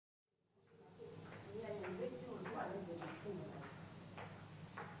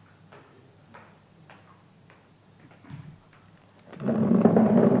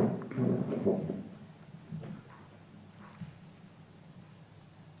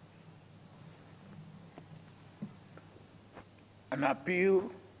An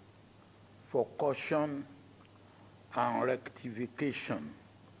appeal for caution and rectification.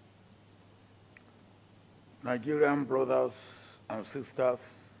 Nigerian brothers and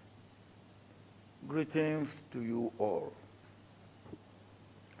sisters, greetings to you all.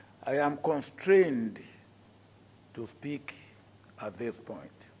 I am constrained to speak at this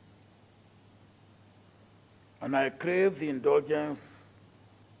point, and I crave the indulgence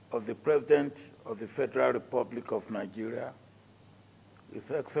of the President of the Federal Republic of Nigeria, His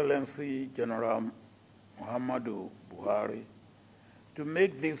Excellency General Muhammadu Buhari, to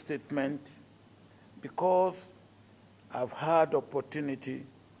make this statement because I've had opportunity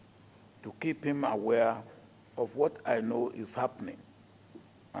to keep him aware of what I know is happening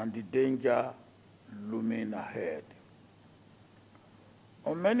and the danger looming ahead.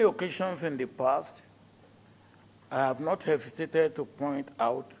 On many occasions in the past, I have not hesitated to point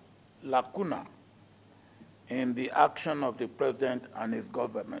out lacuna in the action of the President and his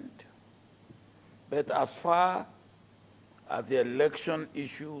government. But as far as the election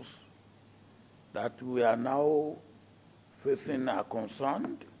issues that we are now facing are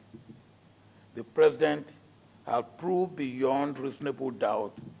concerned, the President has proved beyond reasonable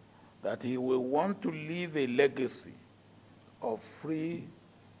doubt that he will want to leave a legacy of free,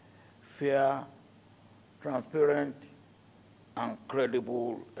 fair, transparent, and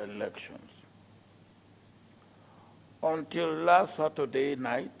credible elections. Until last Saturday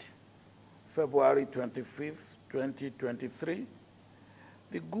night, February 25th, 2023,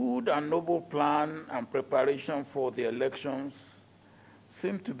 the good and noble plan and preparation for the elections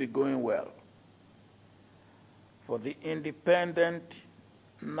seemed to be going well. For the Independent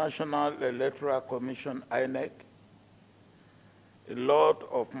National Electoral Commission, INEC, a lot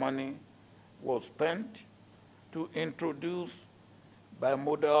of money was spent to introduce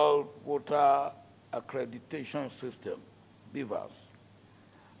bimodal voter accreditation system, BVAS,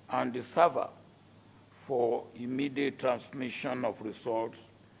 and the server for immediate transmission of results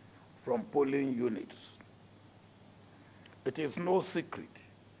from polling units. It is no secret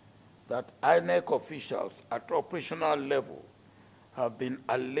that INEC officials at operational level have been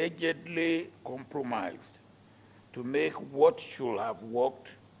allegedly compromised to make what should have worked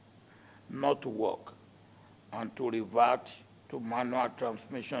not work and to revert to manual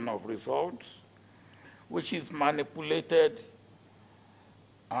transmission of results, which is manipulated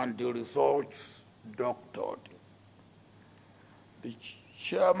and the results doctored. The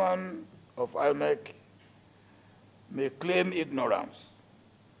chairman of INEC may claim ignorance,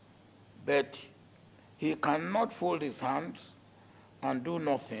 but he cannot fold his hands and do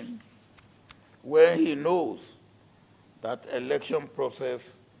nothing when he knows that election process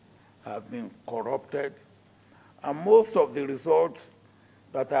have been corrupted, and most of the results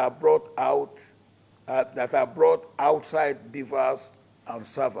that are brought out outside BVAS and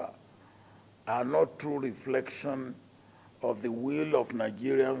server are not true reflection of the will of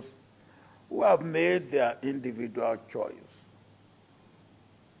Nigerians who have made their individual choice.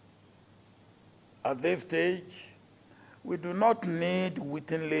 At this stage, we do not need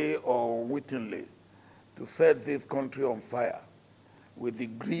wittingly or unwittingly to set this country on fire with the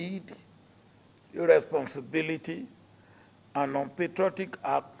greed, irresponsibility, and unpatriotic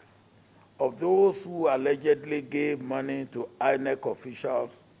act of those who allegedly gave money to INEC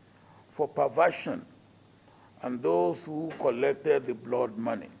officials for perversion and those who collected the blood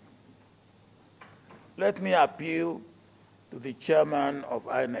money. Let me appeal to the chairman of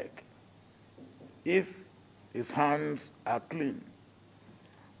INEC, if his hands are clean,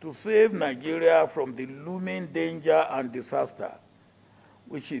 to save Nigeria from the looming danger and disaster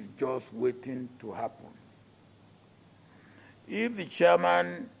which is just waiting to happen. If the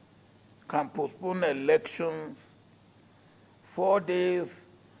chairman can postpone elections 4 days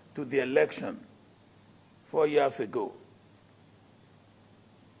to the election 4 years ago,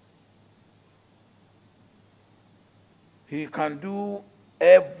 he can do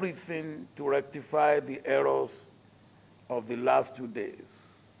everything to rectify the errors of the last 2 days.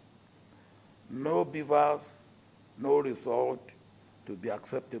 No BVAS, no result to be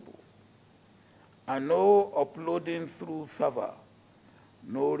acceptable, and no uploading through server,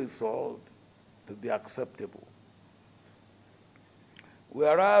 no result to be acceptable.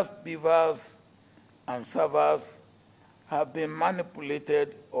 Whereas BVAS and servers have been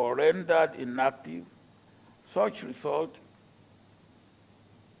manipulated or rendered inactive, such result,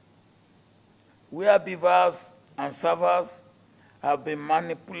 where BVAS and servers have been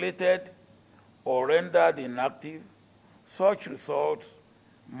manipulated or rendered inactive, such results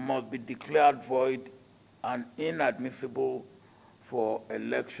must be declared void and inadmissible for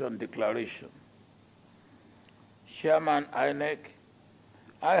election declaration. Chairman INEC,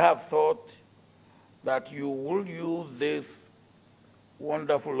 I have thought that you will use this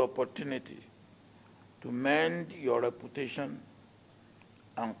wonderful opportunity to mend your reputation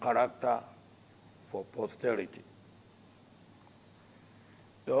and character for posterity.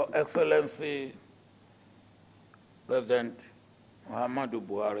 Your Excellency, President Muhammadu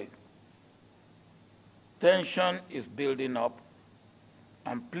Buhari, tension is building up,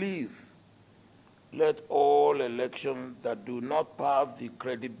 and please let all elections that do not pass the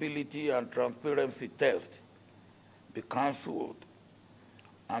credibility and transparency test be cancelled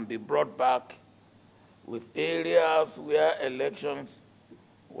and be brought back with areas where elections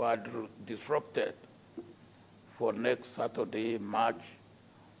were disrupted for next Saturday, March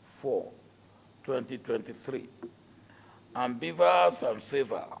 4, 2023. And beavers and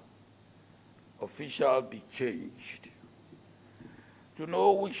saver officials be changed. To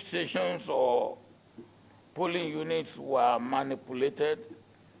know which stations or polling units were manipulated,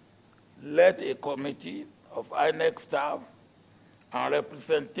 let a committee of INEC staff and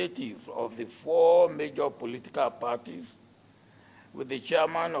representatives of the 4 major political parties with the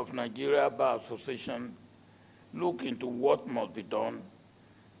chairman of Nigeria Bar Association look into what must be done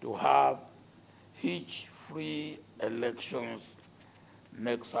to have hitch-free elections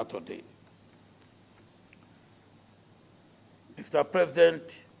next Saturday. Mr.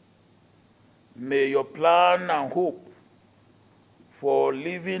 President, may your plan and hope for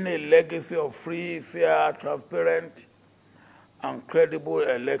leaving a legacy of free, fair, transparent, and credible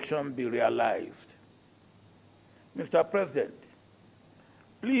election be realized. Mr. President,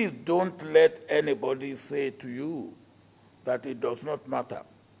 please don't let anybody say to you that it does not matter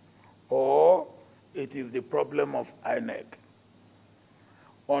or it is the problem of INEC.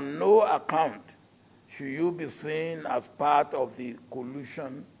 On no account should you be seen as part of the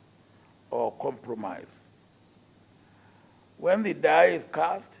collusion or compromise. When the die is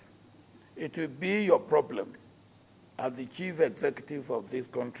cast, it will be your problem as the chief executive of this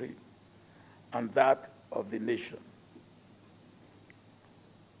country and that of the nation.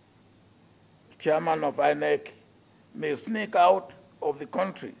 Chairman of INEC may sneak out of the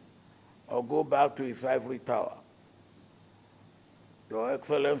country or go back to his ivory tower. Your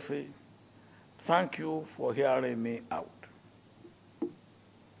Excellency, thank you for hearing me out.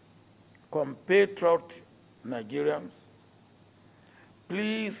 Compatriot Nigerians,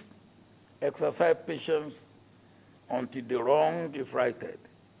 please exercise patience until the wrong is righted.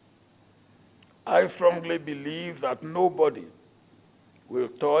 I strongly believe that nobody will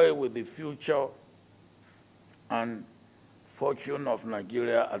toy with the future and fortune of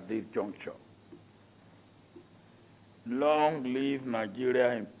Nigeria at this juncture. Long live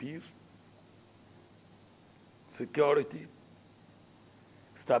Nigeria in peace, security,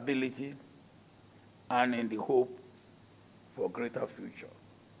 stability, and in the hope for a greater future.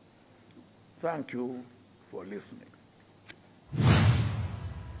 Thank you for listening.